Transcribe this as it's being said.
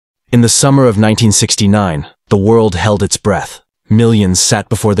In the summer of 1969, the world held its breath. Millions sat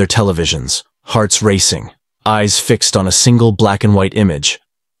before their televisions, hearts racing, eyes fixed on a single black and white image.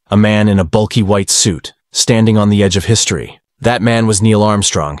 A man in a bulky white suit, standing on the edge of history. That man was Neil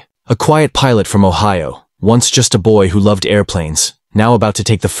Armstrong, a quiet pilot from Ohio, once just a boy who loved airplanes, now about to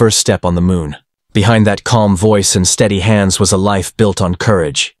take the first step on the moon. Behind that calm voice and steady hands was a life built on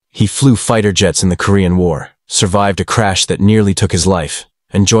courage. He flew fighter jets in the Korean War, survived a crash that nearly took his life,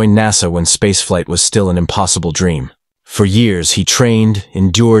 and joined NASA when spaceflight was still an impossible dream. For years, he trained,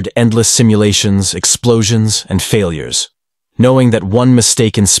 endured endless simulations, explosions, and failures, knowing that one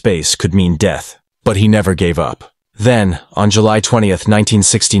mistake in space could mean death. But he never gave up. Then, on July 20th,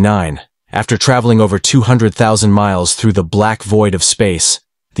 1969, after traveling over 200,000 miles through the black void of space,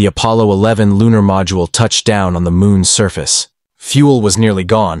 the Apollo 11 lunar module touched down on the moon's surface. Fuel was nearly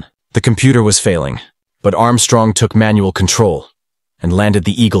gone, the computer was failing, but Armstrong took manual control and landed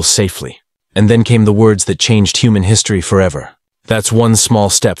the Eagle safely. And then came the words that changed human history forever. That's one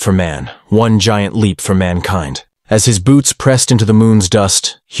small step for man, one giant leap for mankind. As his boots pressed into the moon's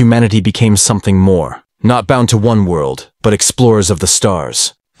dust, humanity became something more. Not bound to one world, but explorers of the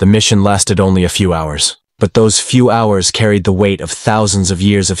stars. The mission lasted only a few hours, but those few hours carried the weight of thousands of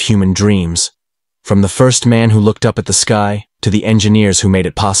years of human dreams. From the first man who looked up at the sky, to the engineers who made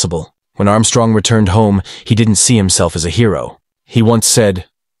it possible. When Armstrong returned home, he didn't see himself as a hero. He once said,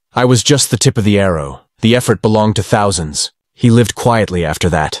 "I was just the tip of the arrow. The effort belonged to thousands." He lived quietly after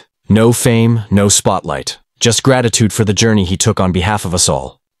that. No fame, no spotlight. Just gratitude for the journey he took on behalf of us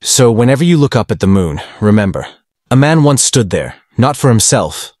all. So whenever you look up at the moon, remember, a man once stood there, not for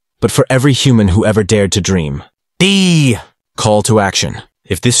himself, but for every human who ever dared to dream. Call to action.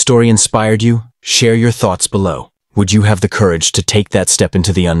 If this story inspired you, share your thoughts below. Would you have the courage to take that step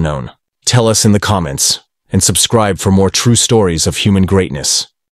into the unknown? Tell us in the comments, and subscribe for more true stories of human greatness.